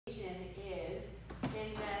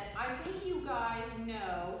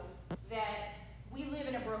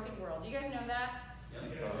broken world. Do you guys know that?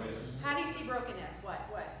 Yep. How do you see brokenness? What?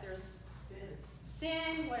 There's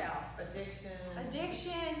sin. What else?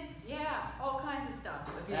 Addiction. Yeah, all kinds of stuff.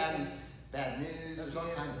 Bad news. There's all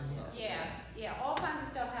kinds of stuff. Yeah, all kinds of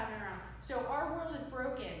stuff happening around. So our world is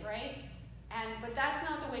broken, right? But that's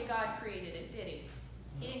not the way God created it, did he?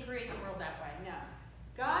 He didn't create the world that way, no.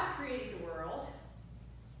 God created the world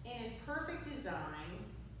in his perfect design,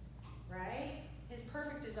 right? His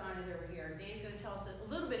perfect design is over here. Dave's going to tell us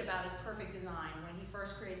a little bit about his perfect design when he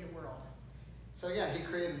first created the world. So yeah, he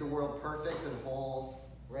created the world perfect and whole,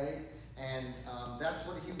 right? And that's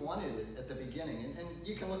what he wanted at the beginning. And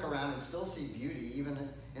you can look around and still see beauty, even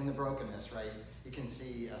in the brokenness, right? You can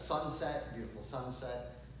see a sunset, a beautiful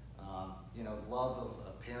sunset, love of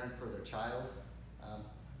a parent for their child.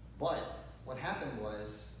 But what happened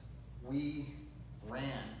was we ran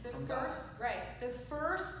from God. The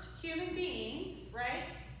first human beings, right?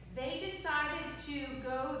 They decided to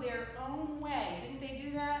go their own way. Didn't they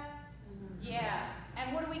do that? Mm-hmm. Yeah.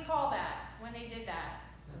 And what do we call that when they did that?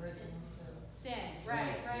 Sin.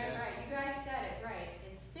 Right. You guys said it right.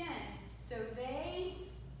 It's sin. So they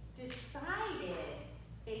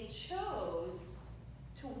chose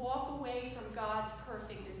to walk away from God's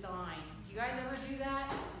perfect design. Do you guys ever do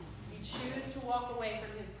that? You choose to walk away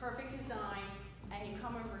from his perfect design and you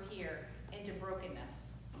come over here into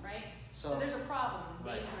brokenness, right? So there's a problem.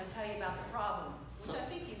 Dave's going to tell you about the problem, which I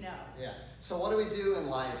think you know. Yeah. So what do we do in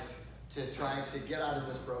life to try to get out of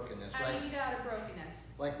this brokenness, How do you get out of brokenness?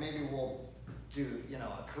 Like maybe we'll do,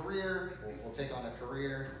 a career. We'll take on a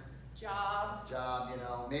career. Job,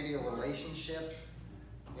 maybe a relationship,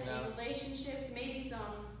 Maybe relationships, maybe some,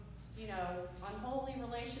 unholy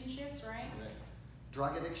relationships, right?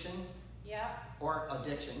 Drug addiction. Yeah. Or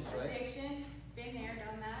addictions, right? Addiction, been there,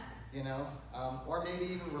 done that. Or maybe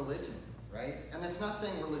even religion, right? And that's not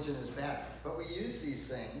saying religion is bad, but we use these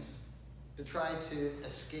things to try to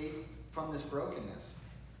escape from this brokenness.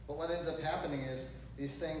 But what ends up happening is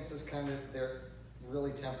these things they're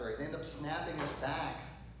really temporary. They end up snapping us back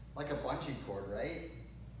like a bungee cord, right?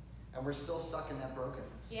 And we're still stuck in that brokenness.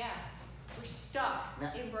 Yeah, we're stuck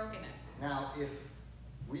in brokenness. Now, if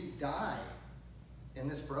we die in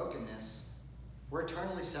this brokenness, we're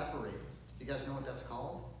eternally separated. Do you guys know what that's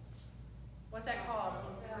called? What's that called?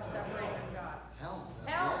 We're separated from God. Hell.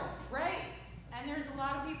 Hell, Yeah. right? And there's a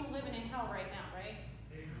lot of people living in hell right now, right?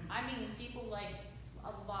 I mean, people alive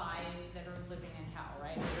that are living in hell,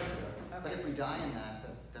 right? Okay. But if we die in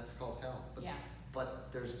that's called hell.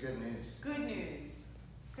 But there's good news. Good news.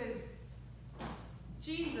 Because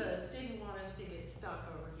Jesus didn't want us to get stuck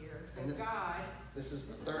over here. So God, this is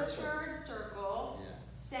the third circle,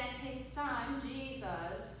 sent his son,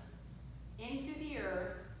 Jesus, into the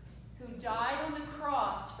earth, who died on the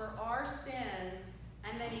cross for our sins,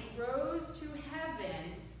 and then he rose to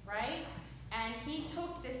heaven, right? And he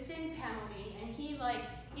took the sin penalty and he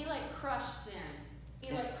crushed sin. He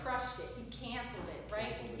crushed it. He canceled it,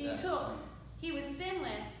 right? He was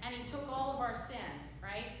sinless and he took all of our sin,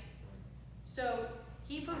 right? So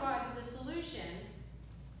he provided the solution.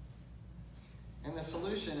 And the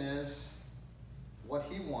solution is what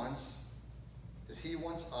he wants he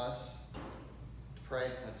wants us to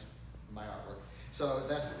pray. That's my artwork. So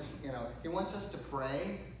that's, he wants us to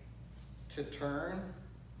pray, to turn,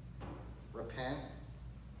 repent,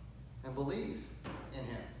 and believe in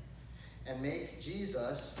him. And make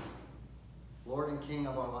Jesus Lord and King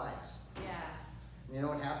of our lives. Yes. And you know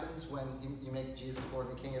what happens when you make Jesus Lord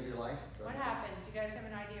and King of your life? What happens? You guys have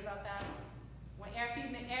an idea about that?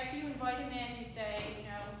 After you invite him in, you say,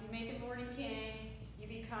 you make him Lord and King, you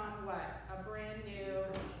become what? A brand new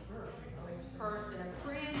person, a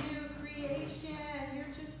brand new creation. You're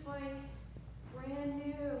just like brand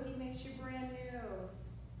new. He makes you brand new.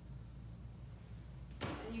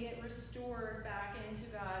 And you get restored back into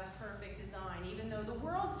God's perfect design. Even though the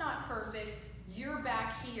world's not perfect, you're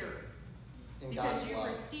back here. Because you've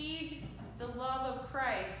received the love of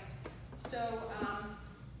Christ. So,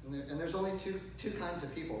 and there's only two kinds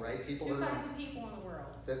of people, right? Two kinds of people in the world.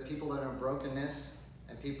 The people that are in brokenness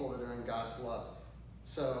and people that are in God's love.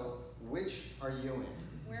 So, which are you in?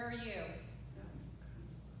 Where are you?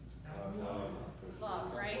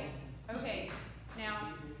 Love, right? Okay.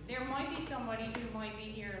 Now, there might be somebody who might be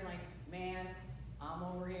here like, man, I'm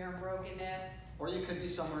over here in brokenness. Or you could be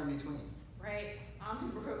somewhere in between. Right? I'm in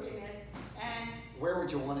brokenness. And where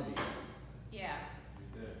would you want to be? Yeah.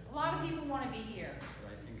 A lot of people want to be here.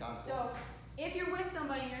 Right, in God's love. So, if you're with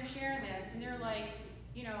somebody and you're sharing this and they're like,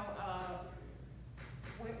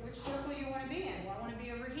 which circle do you want to be in? Well, I want to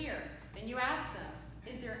be over here. Then you ask them,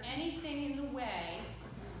 is there anything in the way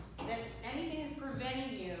anything is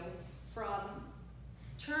preventing you from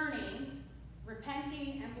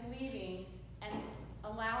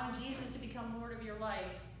want Jesus to become Lord of your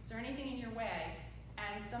life, is there anything in your way?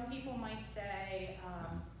 And some people might say,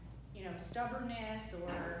 stubbornness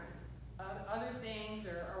or other things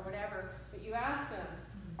or whatever, but you ask them,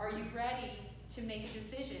 are you ready to make a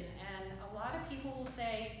decision? And a lot of people will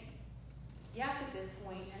say yes at this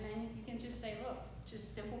point, and then you can just say, look,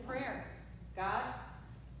 just simple prayer. God,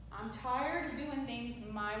 I'm tired of doing things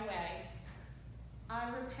my way. I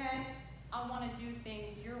repent. I want to do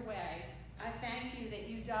things your way. I thank you that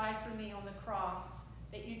you died for me on the cross,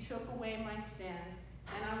 that you took away my sin,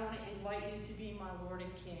 and I want to invite you to be my Lord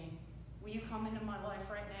and King. Will you come into my life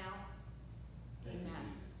right now?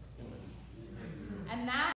 Amen. And that